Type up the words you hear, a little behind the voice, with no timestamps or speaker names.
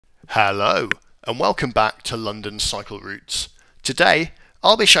Hello and welcome back to London Cycle Routes. Today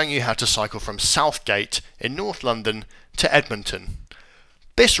I'll be showing you how to cycle from Southgate in North London to Edmonton.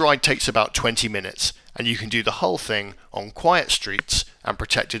 This ride takes about 20 minutes and you can do the whole thing on quiet streets and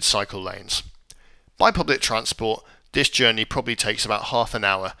protected cycle lanes. By public transport this journey probably takes about half an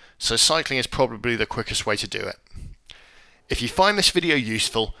hour, so cycling is probably the quickest way to do it. If you find this video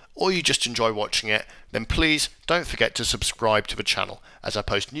useful or you just enjoy watching it, then please don't forget to subscribe to the channel as I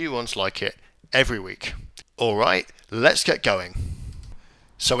post new ones like it every week. Alright, let's get going.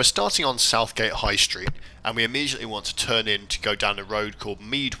 So we're starting on Southgate High Street and we immediately want to turn in to go down a road called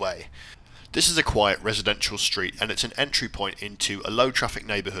Meadway. This is a quiet residential street and it's an entry point into a low traffic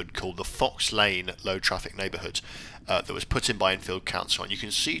neighbourhood called the Fox Lane low traffic neighbourhood that was put in by Enfield Council. And you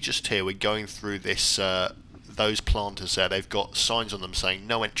can see just here we're going through this those planters there. They've got signs on them saying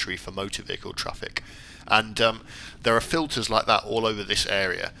no entry for motor vehicle traffic, and there are filters like that all over this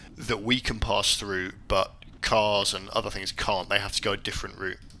area that we can pass through but cars and other things can't. They have to go a different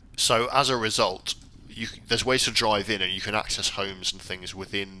route. So as a result there's ways to drive in and you can access homes and things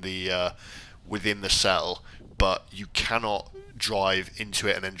within the cell, but you cannot drive into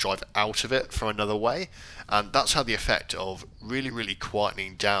it and then drive out of it from another way. And that's how the effect of really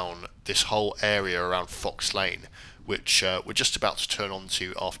quietening down this whole area around Fox Lane, which we're just about to turn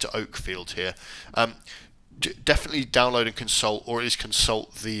onto after Oakfield here. Definitely download and consult, or at least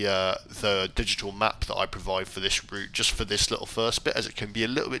consult the digital map that I provide for this route, just for this little first bit, as it can be a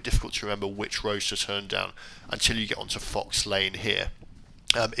little bit difficult to remember which roads to turn down until you get onto Fox Lane here.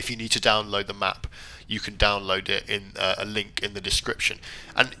 If you need to download the map, you can download it in a link in the description.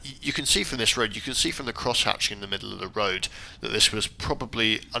 And you can see from this road, you can see from the crosshatching in the middle of the road, that this was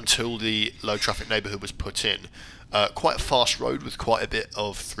probably, until the low traffic neighbourhood was put in, quite a fast road with quite a bit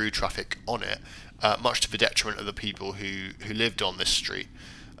of through traffic on it, much to the detriment of the people who lived on this street,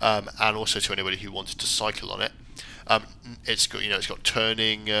 and also to anybody who wanted to cycle on it. It's got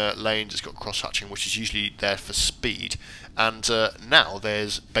turning lanes, it's got cross-hatching, which is usually there for speed, and now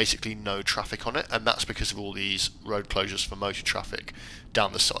there's basically no traffic on it, and that's because of all these road closures for motor traffic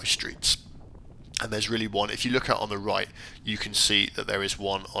down the side streets. And there's really one, if you look out on the right, you can see that there is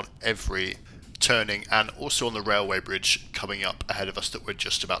one on every turning, and also on the railway bridge coming up ahead of us that we're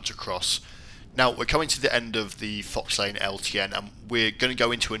just about to cross. Now we're coming to the end of the Fox Lane LTN and we're going to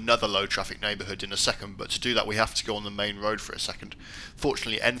go into another low traffic neighbourhood in a second, but to do that we have to go on the main road for a second.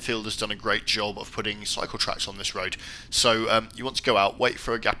 Fortunately Enfield has done a great job of putting cycle tracks on this road, so you want to go out, wait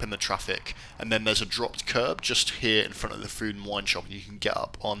for a gap in the traffic, and then there's a dropped curb just here in front of the food and wine shop and you can get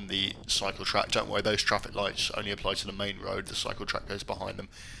up on the cycle track. Don't worry, those traffic lights only apply to the main road, the cycle track goes behind them,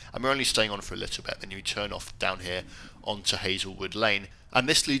 and we're only staying on for a little bit, then you turn off down here onto Hazelwood Lane. And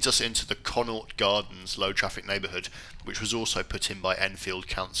this leads us into the Connaught Gardens low traffic neighbourhood, which was also put in by Enfield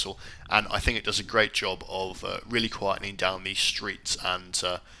Council, and I think it does a great job of really quietening down these streets, and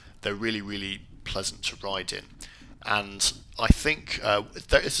they're really pleasant to ride in. And I think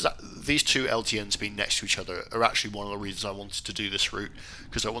these two LTNs being next to each other are actually one of the reasons I wanted to do this route,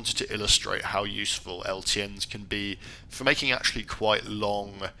 because I wanted to illustrate how useful LTNs can be for making actually quite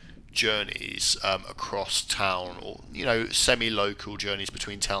long journeys across town, or semi-local journeys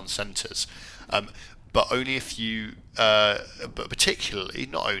between town centres, but only if you particularly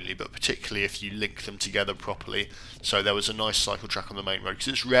if you link them together properly. So there was a nice cycle track on the main road, because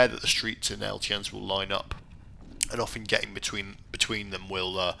it's rare that the streets in LTNs will line up, and often getting between them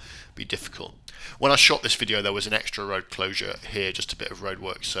will be difficult. When I shot this video there was an extra road closure here, just a bit of road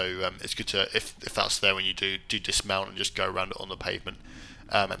work, so it's good to, if that's there when you do dismount and just go around it on the pavement,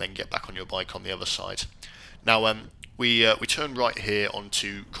 and then get back on your bike on the other side. Now we turn right here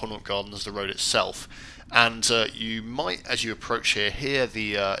onto Connaught Gardens, the road itself, and you might, as you approach here, hear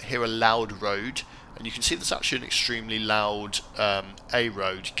a loud road, and you can see there's actually an extremely loud A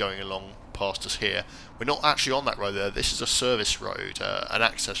road going along past us here. We're not actually on that road there. This is a service road, an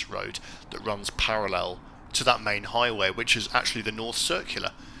access road that runs parallel to that main highway, which is actually the North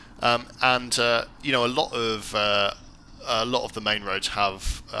Circular, and a lot of the main roads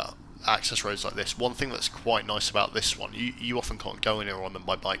have access roads like this. One thing that's quite nice about this one, you often can't go anywhere on them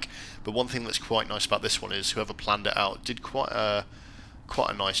by bike, but one thing that's quite nice about this one is whoever planned it out did quite a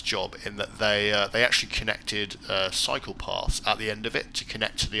nice job, in that they actually connected cycle paths at the end of it to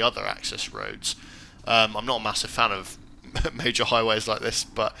connect to the other access roads. I'm not a massive fan of major highways like this,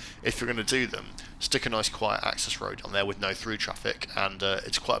 but if you're going to do them, stick a nice quiet access road on there with no through traffic, and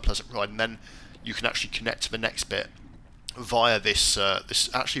it's quite a pleasant ride, and then you can actually connect to the next bit via this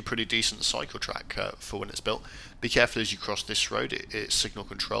actually pretty decent cycle track for when it's built. Be careful as you cross this road, it's signal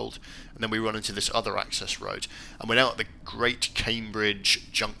controlled, and then we run into this other access road, and we're now at the Great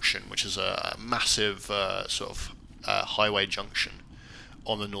Cambridge Junction, which is a massive highway junction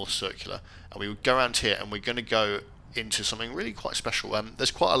on the North Circular, and we would go around here, and we're going to go into something really quite special.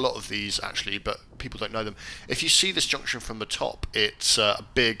 There's quite a lot of these actually, but people don't know them. If you see this junction from the top, it's a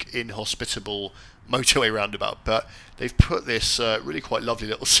big inhospitable motorway roundabout, but they've put this really quite lovely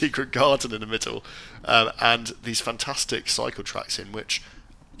little secret garden in the middle, and these fantastic cycle tracks in, which,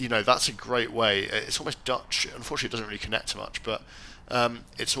 you know, that's a great way. It's almost Dutch. Unfortunately, it doesn't really connect to much, but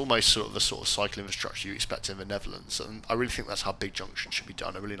it's almost sort of the sort of cycle infrastructure you expect in the Netherlands, and I really think that's how big junctions should be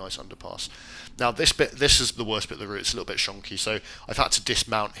done. A really nice underpass. Now this is the worst bit of the route. It's a little bit shonky, so I've had to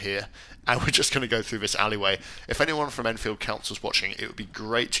dismount here, and we're just going to go through this alleyway. If anyone from Enfield Council is watching, it would be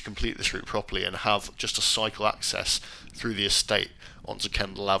great to complete this route properly and have just a cycle access through the estate onto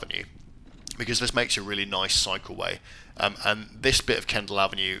Kendall Avenue, because this makes a really nice cycleway. And this bit of Kendall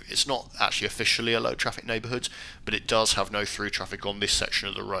Avenue, it's not actually officially a low traffic neighbourhood, but it does have no through traffic on this section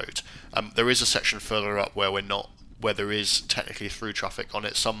of the road. There is a section further up where there is technically through traffic on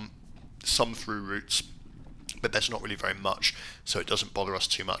it, some through routes, but there's not really very much, so it doesn't bother us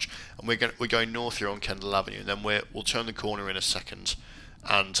too much. And we're going north here on Kendall Avenue, and then we'll turn the corner in a second,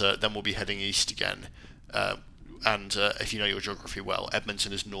 and then we'll be heading east again. If you know your geography well,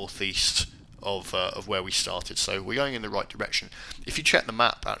 Edmonton is northeast of where we started, so we're going in the right direction. If you check the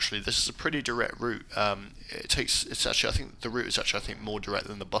map, actually, this is a pretty direct route. It's actually, I think the route is actually more direct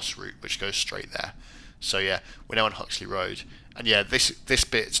than the bus route, which goes straight there. So yeah, we're now on Huxley Road, and yeah, this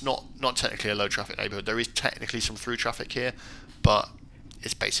bit, it's not technically a low traffic neighbourhood. There is technically some through traffic here, but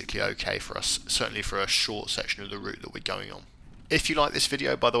it's basically okay for us, certainly for a short section of the route that we're going on. If you like this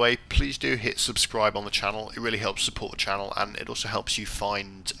video, by the way, please do hit subscribe on the channel. It really helps support the channel, and it also helps you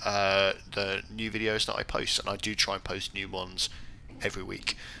find the new videos that I post, and I do try and post new ones every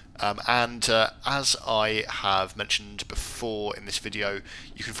week. As I have mentioned before in this video,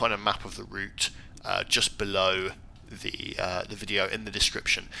 you can find a map of the route just below the video in the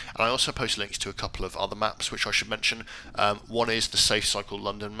description, and I also post links to a couple of other maps which I should mention. One is the Safe Cycle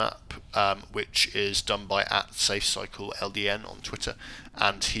London map, which is done by @SafeCycle LTN on Twitter,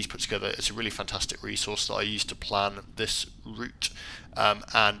 and he's put together, it's a really fantastic resource that I use to plan this route.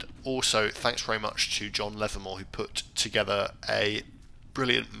 And also thanks very much to John Levermore, who put together a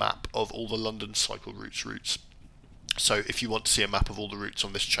brilliant map of all the London cycle routes. So if you want to see a map of all the routes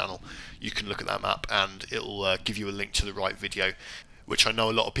on this channel, you can look at that map, and it'll give you a link to the right video, which I know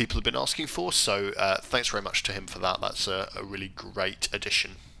a lot of people have been asking for, so thanks very much to him for that. That's a really great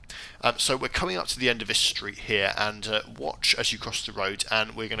addition. So we're coming up to the end of this street here, and watch as you cross the road,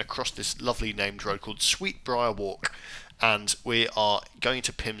 and we're going to cross this lovely named road called Sweetbriar Walk, and we are going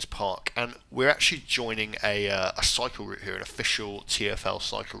to Pims Park, and we're actually joining a cycle route here, an official TfL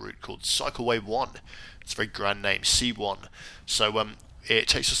cycle route called Cycleway 1. It's a very grand name, C1. So it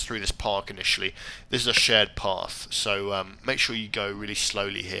takes us through this park initially. This is a shared path, so make sure you go really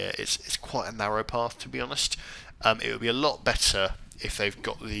slowly here. It's quite a narrow path, to be honest. It would be a lot better if they've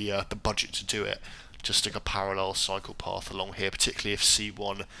got the budget to do it, to stick a parallel cycle path along here, particularly if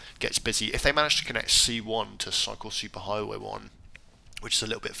C1 gets busy. If they manage to connect C1 to Cycle Superhighway 1, which is a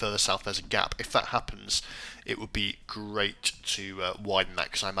little bit further south, there's a gap. If that happens, it would be great to widen that,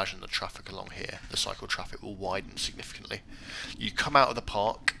 because I imagine the traffic along here, the cycle traffic, will widen significantly. You come out of the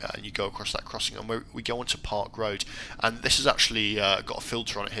park and you go across that crossing, and we go onto Park Road, and this has actually got a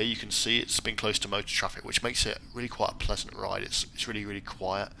filter on it here. You can see it's been close to motor traffic, which makes it really quite a pleasant ride. It's really, really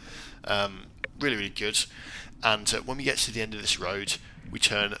quiet, really, really good. And when we get to the end of this road, we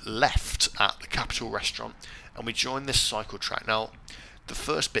turn left at the Capital Restaurant, and we join this cycle track. Now, the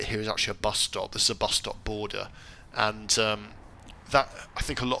first bit here is actually a bus stop. This is a bus stop border, and that, I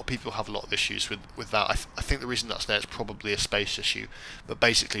think a lot of people have a lot of issues with that. I think the reason that's there is probably a space issue, but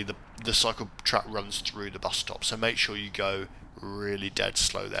basically the cycle track runs through the bus stop, so make sure you go really dead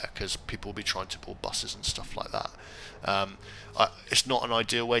slow there, because people will be trying to board buses and stuff like that. It's not an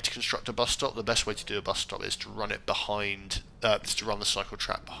ideal way to construct a bus stop. The best way to do a bus stop is to run it behind, to run the cycle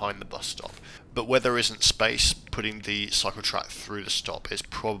track behind the bus stop. But where there isn't space, putting the cycle track through the stop is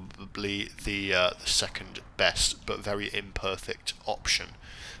probably the second best, but very imperfect option.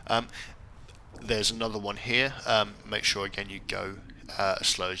 There's another one here. Make sure again you go as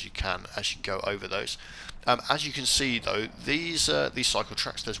slow as you can as you go over those. As you can see though, these cycle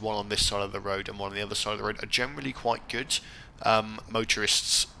tracks, there's one on this side of the road and one on the other side of the road, are generally quite good.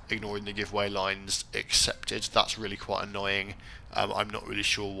 Motorists ignoring the giveaway lines accepted. That's really quite annoying. I'm not really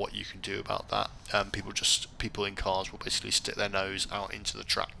sure what you can do about that. People in cars will basically stick their nose out into the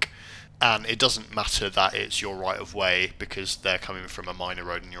track. And it doesn't matter that it's your right of way because they're coming from a minor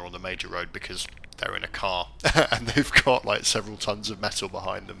road and you're on the major road, because they're in a car and they've got like several tons of metal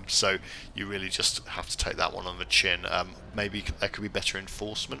behind them, so you really just have to take that one on the chin. Maybe there could be better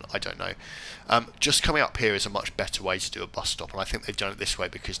enforcement, I don't know. Just coming up here is a much better way to do a bus stop, and I think they've done it this way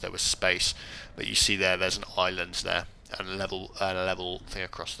because there was space. But you see there's an island there and a level thing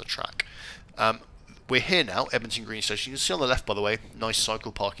across the track. We're here now, Edmonton Green Station. You can see on the left, by the way, nice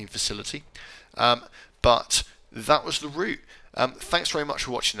cycle parking facility. But that was the route. Thanks very much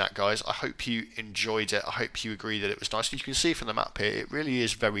for watching that, guys. I hope you enjoyed it. I hope you agree that it was nice. You can see from the map here, it really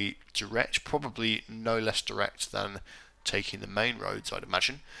is very direct, probably no less direct than taking the main roads, I'd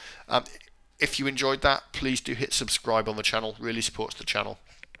imagine. If you enjoyed that, please do hit subscribe on the channel. Really supports the channel.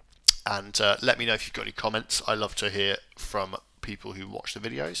 And let me know if you've got any comments. I love to hear from people who watch the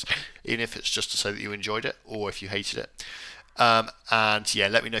videos, even if it's just to say that you enjoyed it or if you hated it. And yeah,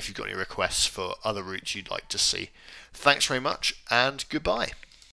 let me know if you've got any requests for other routes you'd like to see. Thanks very much, and goodbye.